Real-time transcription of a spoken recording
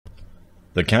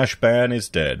The cash ban is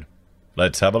dead.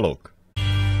 Let's have a look.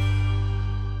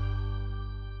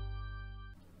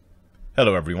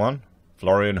 Hello everyone,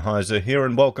 Florian.heise here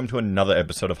and welcome to another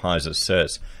episode of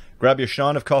HeiseSays. Grab your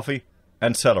shine of coffee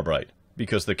and celebrate,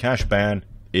 because the cash ban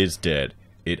is dead.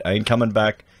 It ain't coming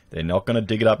back, they're not going to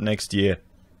dig it up next year,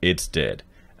 it's dead.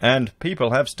 And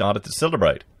people have started to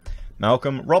celebrate.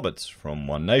 Malcolm Roberts from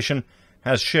One Nation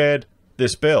has shared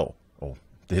this bill, or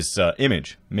this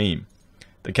image, meme.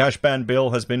 The cash ban bill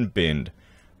has been binned,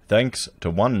 thanks to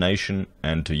One Nation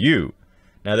and to you.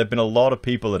 Now, there have been a lot of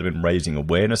people that have been raising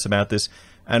awareness about this,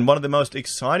 and one of the most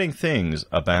exciting things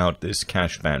about this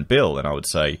cash ban bill, and I would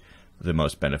say the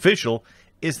most beneficial,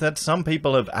 is that some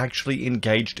people have actually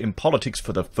engaged in politics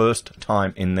for the first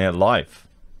time in their life.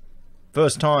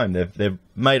 First time they've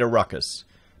made a ruckus,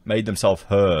 made themselves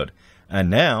heard, and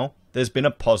now there's been a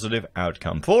positive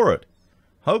outcome for it.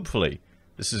 Hopefully,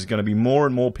 this is going to be more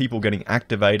and more people getting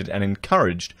activated and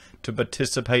encouraged to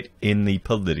participate in the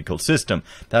political system.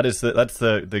 That's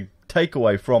the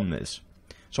takeaway from this.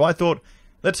 So I thought,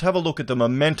 let's have a look at the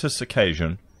momentous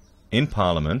occasion in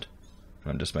Parliament.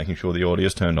 I'm just making sure the audio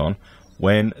is turned on,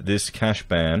 when this cash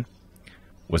ban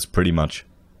was pretty much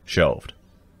shelved.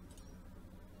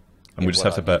 And we just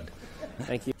have to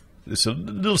Thank you. There's a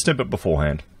little snippet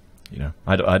beforehand. You know,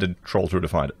 I had to troll through to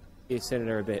find it.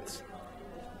 Senator Abetz.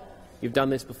 You've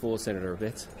done this before, Senator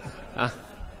Abetz.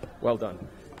 Well done.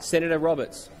 Senator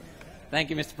Roberts. Thank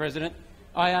you, Mr. President.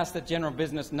 I ask that general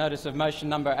business notice of motion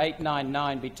number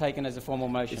 899 be taken as a formal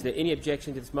motion. Is there any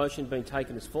objection to this motion being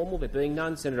taken as formal? There being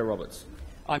none, Senator Roberts.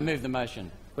 I move the motion.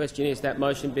 Question is that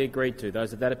motion be agreed to.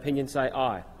 Those of that opinion say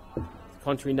aye.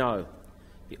 Contrary, no.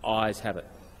 The ayes have it.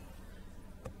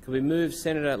 Can we move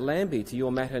Senator Lambie to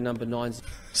your matter number 9?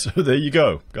 So there you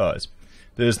go, guys.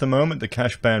 There's the moment the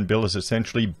cash ban bill has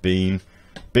essentially been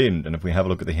binned. And if we have a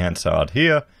look at the Hansard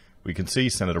here, we can see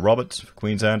Senator Roberts for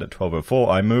Queensland at 12:04.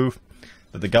 I move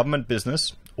that the government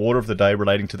business order of the day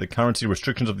relating to the currency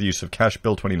restrictions of the use of cash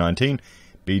bill 2019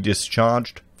 be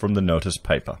discharged from the notice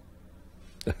paper.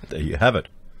 There you have it.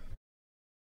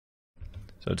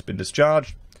 So it's been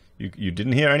discharged. You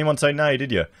didn't hear anyone say nay,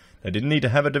 did you? They didn't need to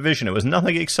have a division. It was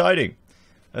nothing exciting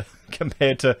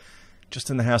compared to just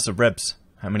in the House of Reps.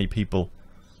 How many people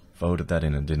voted that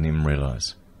in and didn't even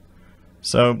realize?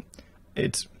 So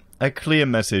it's a clear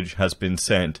message has been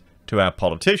sent to our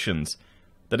politicians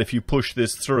that if you push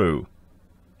this through,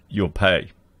 you'll pay.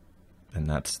 And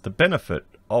that's the benefit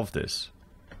of this.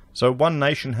 So One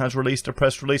Nation has released a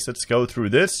press release. Let's go through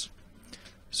this.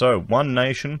 So One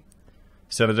Nation,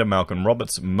 Senator Malcolm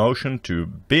Roberts' motion to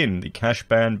bin the cash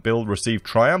ban bill received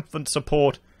triumphant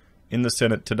support in the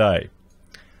Senate today.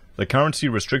 The currency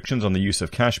restrictions on the use of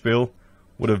cash bill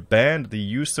would have banned the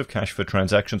use of cash for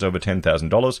transactions over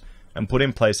 $10,000 and put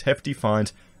in place hefty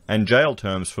fines and jail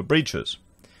terms for breaches.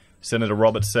 Senator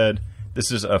Roberts said,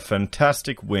 "This is a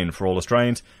fantastic win for all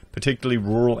Australians, particularly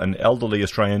rural and elderly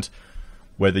Australians,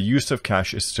 where the use of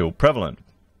cash is still prevalent."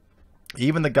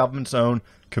 Even the government's own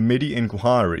committee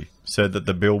inquiry said that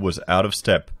the bill was out of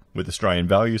step with Australian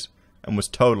values and was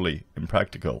totally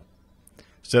impractical.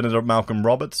 Senator Malcolm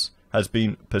Roberts has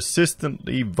been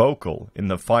persistently vocal in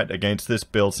the fight against this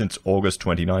bill since August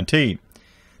 2019.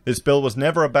 This bill was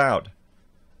never about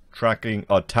tracking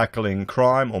or tackling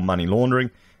crime or money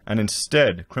laundering, and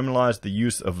instead criminalised the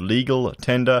use of legal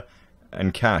tender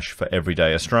and cash for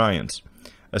everyday Australians.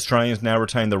 Australians now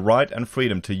retain the right and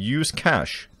freedom to use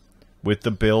cash, with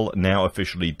the bill now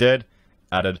officially dead,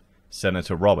 added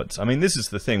Senator Roberts. I mean, this is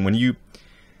the thing. When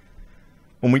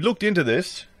we looked into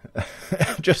this,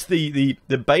 just the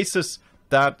basis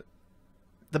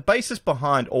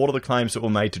behind all of the claims that were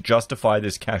made to justify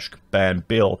this cash ban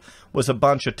bill was a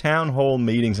bunch of town hall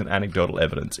meetings and anecdotal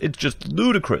evidence. It's just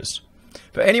ludicrous.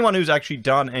 For anyone who's actually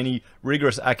done any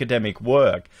rigorous academic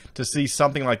work, to see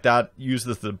something like that used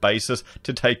as the basis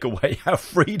to take away our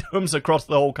freedoms across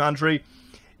the whole country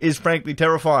is frankly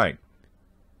terrifying.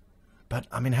 But,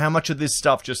 I mean, how much of this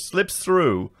stuff just slips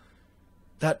through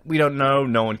that we don't know,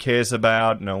 no one cares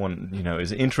about, no one,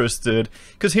 is interested?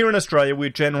 Because here in Australia, we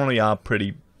generally are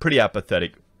pretty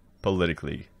apathetic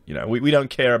politically. We don't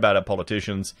care about our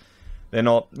politicians. We're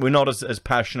not as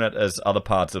passionate as other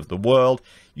parts of the world.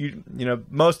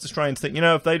 Most Australians think,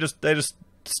 if they just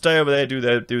stay over there,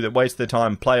 do their waste their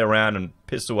time, play around and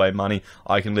piss away money,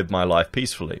 I can live my life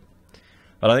peacefully.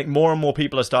 But I think more and more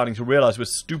people are starting to realize with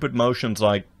stupid motions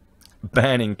like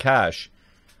banning cash,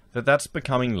 that's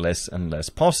becoming less and less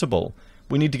possible.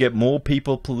 We need to get more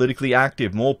people politically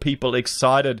active, more people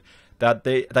excited that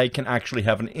they can actually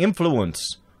have an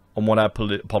influence on what our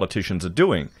politicians are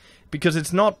doing. Because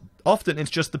it's not often,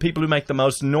 it's just the people who make the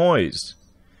most noise.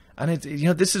 And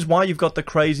this is why you've got the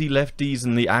crazy lefties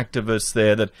and the activists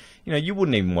there that you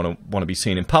wouldn't even want to be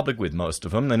seen in public with. Most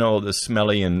of them, they know all the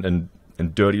smelly and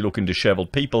dirty-looking,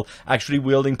 disheveled people actually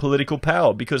wielding political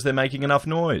power because they're making enough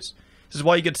noise. This is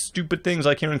why you get stupid things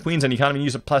like here in Queensland, you can't even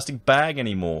use a plastic bag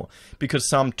anymore because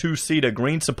some two-seater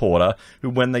Green supporter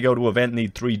who, when they go to an event,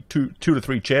 need two to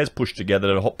three chairs pushed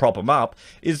together to prop them up,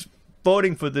 is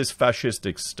voting for this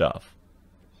fascistic stuff.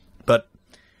 But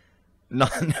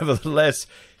nevertheless,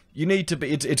 you need to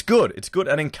be. It's good. It's good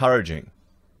and encouraging.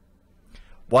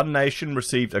 One Nation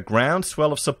received a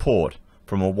groundswell of support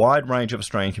from a wide range of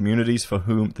Australian communities for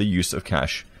whom the use of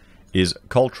cash is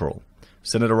cultural.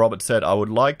 Senator Roberts said, "I would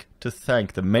like to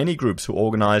thank the many groups who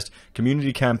organised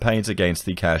community campaigns against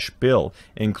the cash bill,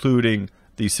 including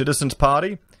the Citizens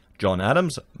Party, John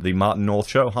Adams, the Martin North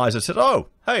Show, Heise said, oh,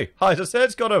 hey, Heise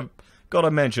says, got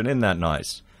a mention, isn't that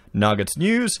nice? Nuggets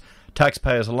News,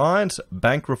 Taxpayers Alliance,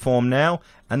 Bank Reform Now,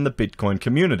 and the Bitcoin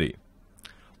community.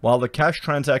 While the cash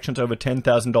transactions over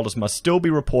 $10,000 must still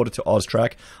be reported to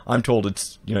AUSTRAC, I'm told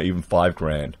it's, even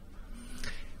 $5,000.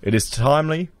 It is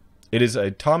timely. It is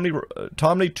a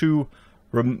timely to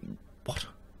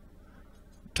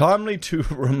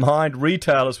remind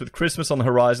retailers with Christmas on the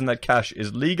horizon that cash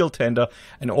is legal tender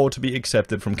and ought to be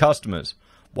accepted from customers.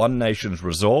 One Nation's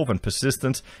resolve and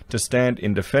persistence to stand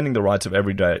in defending the rights of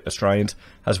everyday Australians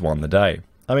has won the day."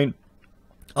 I mean,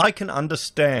 I can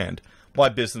understand why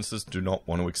businesses do not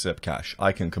want to accept cash.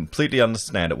 I can completely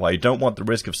understand it, why you don't want the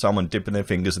risk of someone dipping their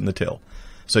fingers in the till.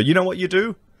 So you know what you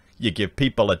do? You give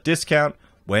people a discount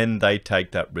when they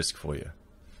take that risk for you.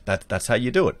 That's how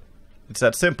you do it. It's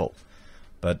that simple.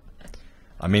 But,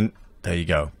 I mean, there you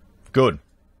go. Good.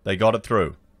 They got it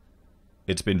through.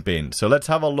 It's been binned. So let's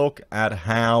have a look at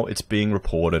how it's being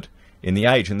reported in The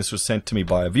Age. And this was sent to me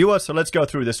by a viewer, so let's go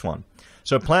through this one.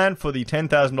 So plan for the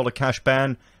 $10,000 cash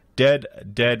ban. Dead,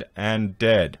 dead, and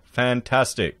dead.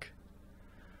 Fantastic.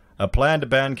 A plan to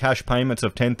ban cash payments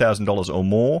of $10,000 or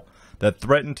more that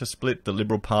threaten to split the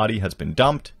Liberal Party has been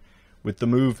dumped, with the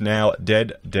move now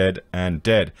dead, dead, and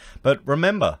dead. But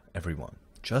remember, everyone,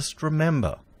 just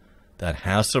remember that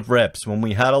House of Reps, when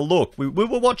we had a look, we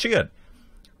were watching it.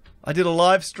 I did a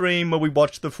live stream where we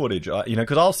watched the footage,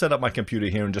 because I'll set up my computer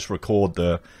here and just record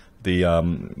the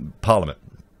Parliament.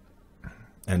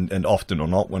 And often or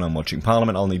not, when I'm watching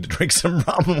Parliament, I'll need to drink some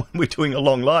rum when we're doing a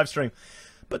long live stream.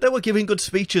 But they were giving good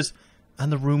speeches,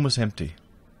 and the room was empty.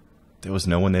 There was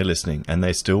no one there listening, and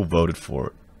they still voted for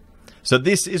it. So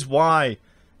this is why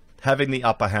having the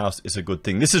upper house is a good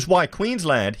thing. This is why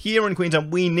Queensland, here in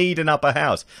Queensland, we need an upper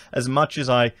house. As much as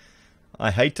I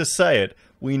hate to say it,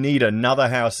 we need another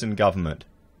house in government.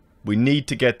 We need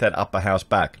to get that upper house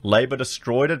back. Labor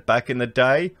destroyed it back in the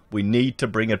day. We need to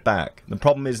bring it back. The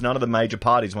problem is none of the major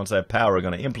parties, once they have power, are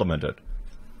going to implement it.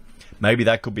 Maybe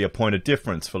that could be a point of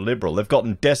difference for Liberal. They've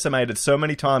gotten decimated so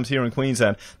many times here in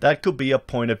Queensland. That could be a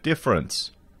point of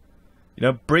difference.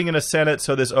 Bring in a Senate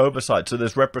so there's oversight, so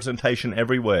there's representation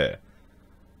everywhere.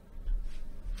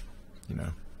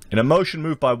 In a motion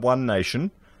moved by One Nation,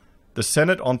 the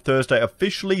Senate on Thursday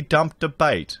officially dumped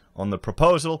debate on the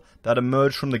proposal that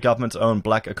emerged from the government's own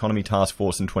Black Economy Task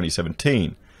Force in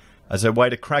 2017 as a way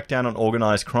to crack down on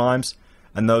organised crimes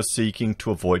and those seeking to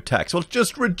avoid tax. Well,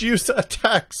 just reduce a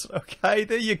tax, okay?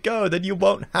 There you go. Then you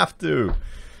won't have to,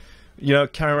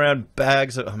 carry around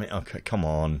bags of... okay, come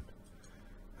on.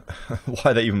 Why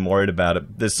are they even worried about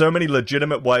it? There's so many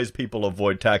legitimate ways people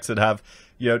avoid tax that have,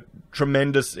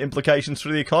 tremendous implications for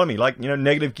the economy, like,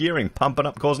 negative gearing, pumping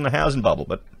up, causing a housing bubble.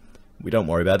 But we don't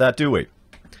worry about that, do we?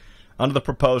 Under the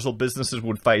proposal, businesses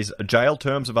would face jail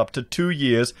terms of up to 2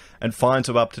 years and fines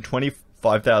of up to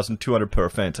 $25,200 per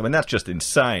offence. That's just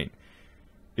insane.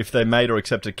 If they made or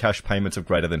accepted cash payments of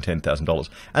greater than $10,000,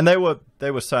 and they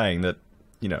were saying that,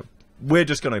 we're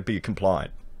just going to be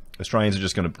compliant. Australians are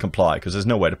just going to comply because there's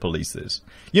no way to police this.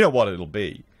 You know what it'll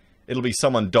be? It'll be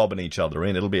someone dobbing each other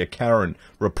in. It'll be a Karen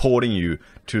reporting you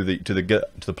to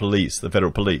the police, the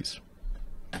federal police.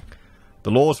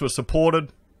 The laws were supposed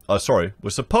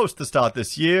to start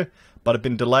this year, but have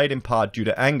been delayed in part due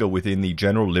to anger within the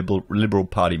general Liberal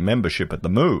Party membership at the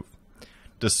move.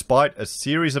 Despite a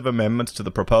series of amendments to the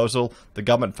proposal, the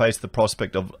government faced the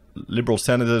prospect of Liberal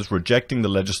senators rejecting the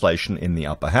legislation in the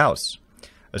upper house.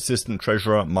 Assistant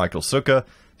Treasurer Michael Sukkar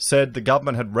said the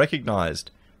government had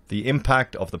recognised the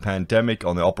impact of the pandemic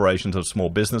on the operations of small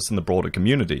business and the broader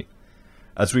community.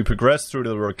 As we progress through to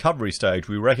the recovery stage,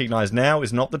 we recognise now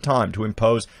is not the time to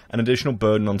impose an additional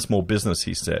burden on small business,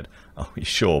 he said. Oh,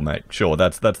 sure, mate, sure,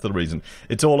 that's the reason.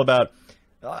 It's all about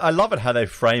I love it how they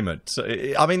frame it. So,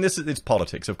 I mean, it's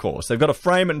politics, of course. They've got to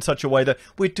frame it in such a way that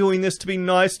we're doing this to be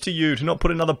nice to you, to not put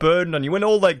another burden on you, when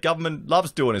all that government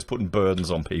loves doing is putting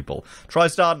burdens on people. Try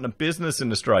starting a business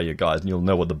in Australia, guys, and you'll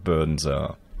know what the burdens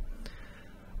are.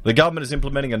 The government is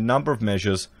implementing a number of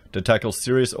measures to tackle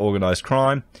serious organised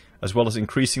crime, as well as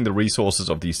increasing the resources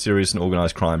of the Serious and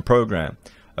Organised Crime Program.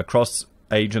 A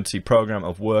cross-agency program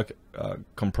of work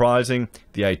comprising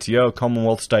the ATO,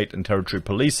 Commonwealth, State and Territory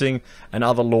Policing, and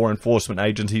other law enforcement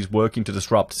agencies working to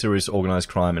disrupt serious organised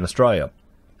crime in Australia.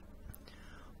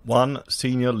 One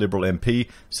senior Liberal MP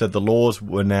said the laws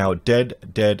were now dead,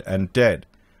 and dead,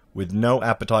 with no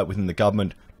appetite within the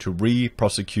government to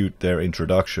re-prosecute their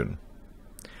introduction.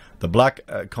 The Black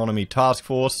Economy Task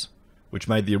Force, which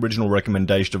made the original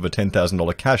recommendation of a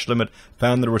 $10,000 cash limit,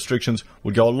 found the restrictions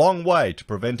would go a long way to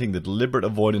preventing the deliberate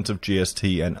avoidance of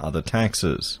GST and other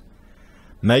taxes.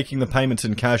 Making the payments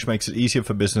in cash makes it easier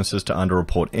for businesses to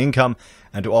underreport income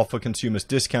and to offer consumers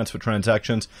discounts for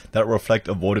transactions that reflect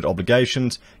avoided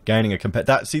obligations, gaining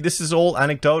a See, this is all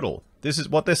anecdotal. This is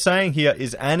what they're saying here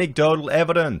is anecdotal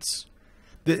evidence.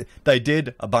 They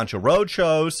did a bunch of road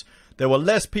shows. There were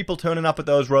less people turning up at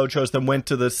those roadshows than went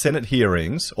to the Senate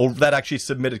hearings, or that actually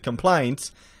submitted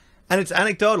complaints, and it's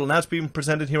anecdotal. Now it's being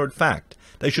presented here at fact.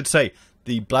 They should say,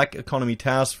 the Black Economy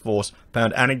Task Force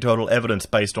found anecdotal evidence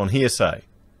based on hearsay.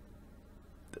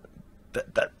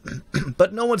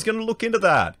 But no one's going to look into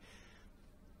that.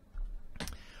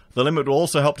 The limit will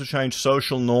also help to change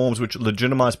social norms which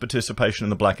legitimize participation in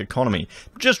the black economy.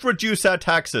 Just reduce our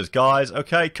taxes, guys,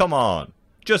 okay? Come on.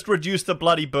 Just reduce the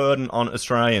bloody burden on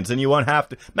Australians, and you won't have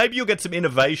to. Maybe you'll get some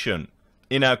innovation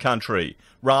in our country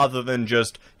rather than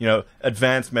just,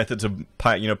 advanced methods of,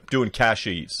 doing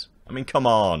cashies. I mean, come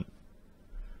on.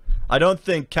 I don't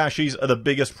think cashies are the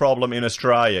biggest problem in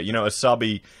Australia. A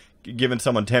subby giving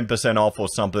someone 10% off or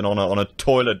something on a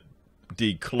toilet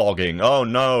declogging. Oh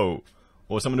no.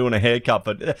 Or someone doing a haircut,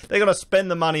 but they're going to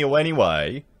spend the money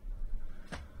anyway.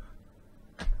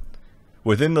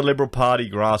 Within the Liberal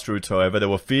Party grassroots, however, there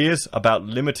were fears about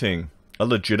limiting a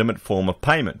legitimate form of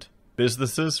payment.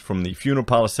 Businesses, from the funeral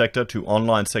parlour sector to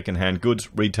online second-hand goods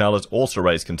retailers, also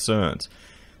raised concerns.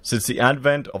 Since the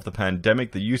advent of the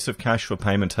pandemic, the use of cash for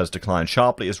payments has declined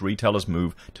sharply as retailers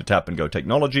move to tap-and-go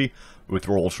technology.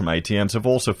 Withdrawals from ATMs have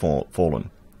also fallen.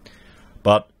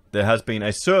 But there has been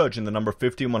a surge in the number of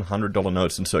 $50 and $100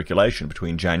 notes in circulation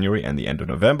between January and the end of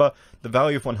November. The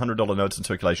value of $100 notes in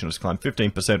circulation has climbed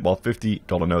 15%, while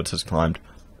 $50 notes has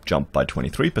jumped by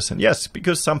 23%. Yes,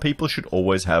 because some people should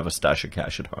always have a stash of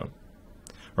cash at home.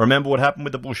 Remember what happened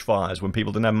with the bushfires when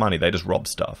people didn't have money, they just robbed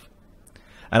stuff.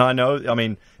 And I know,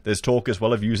 there's talk as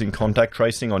well of using contact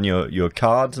tracing on your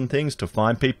cards and things to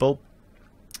find people,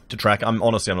 to track. I'm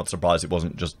not surprised it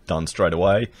wasn't just done straight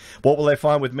away. What will they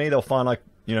find with me? They'll find,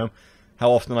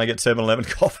 how often I get 7-Eleven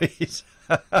coffees.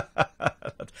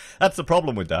 That's the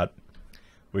problem with that,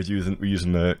 with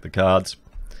using the cards.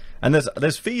 And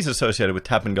there's fees associated with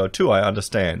tap and go too, I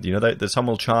understand. Some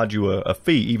will charge you a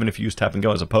fee even if you use tap and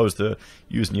go as opposed to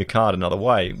using your card another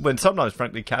way. When sometimes,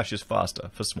 frankly, cash is faster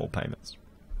for small payments.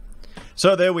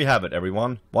 So there we have it,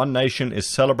 everyone. One Nation is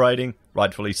celebrating,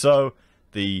 rightfully so,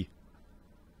 the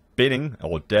binning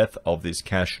or death of this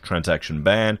cash transaction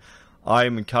ban. I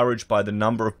am encouraged by the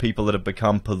number of people that have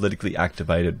become politically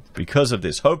activated because of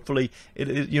this. Hopefully,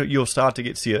 you'll start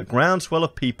to see a groundswell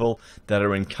of people that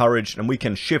are encouraged, and we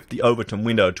can shift the Overton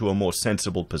window to a more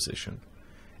sensible position.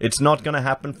 It's not going to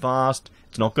happen fast.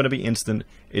 It's not going to be instant.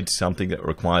 It's something that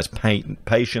requires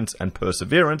patience and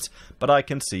perseverance, but I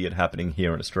can see it happening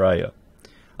here in Australia.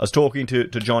 I was talking to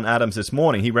John Adams this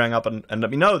morning. He rang up and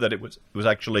let me know that it was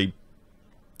actually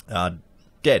dead.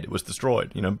 It was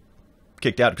destroyed,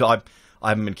 kicked out, because I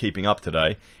haven't been keeping up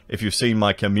today. If you've seen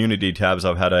my community tabs,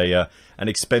 I've had an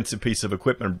expensive piece of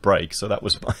equipment break, so that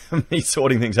was me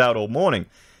sorting things out all morning.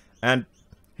 And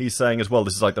he's saying as well,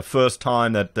 this is like the first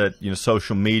time that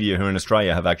social media here in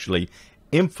Australia have actually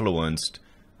influenced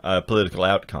a political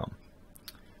outcome.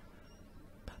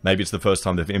 Maybe it's the first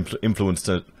time they've influenced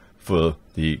it for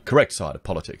the correct side of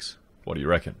politics. What do you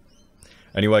reckon?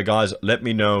 Anyway, guys, let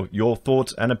me know your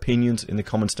thoughts and opinions in the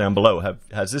comments down below.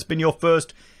 Has this been your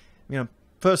first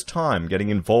time getting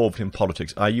involved in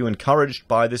politics? Are you encouraged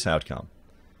by this outcome?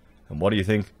 And what do you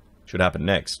think should happen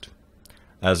next?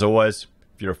 As always,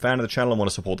 if you're a fan of the channel and want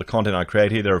to support the content I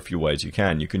create here, there are a few ways you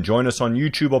can. You can join us on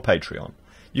YouTube or Patreon.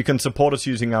 You can support us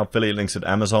using our affiliate links at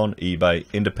Amazon, eBay,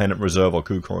 Independent Reserve, or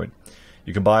Kucoin.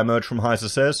 You can buy merch from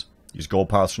HeiseSays, use Gold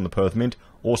Pass from the Perth Mint,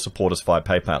 or support us via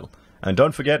PayPal. And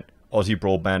don't forget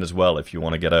AussieBroadband as well if you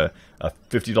want to get a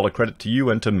 $50 credit to you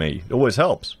and to me. It always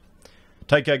helps.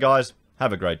 Take care, guys.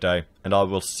 have a great day, and I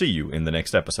will see you in the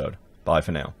next episode. Bye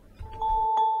for now.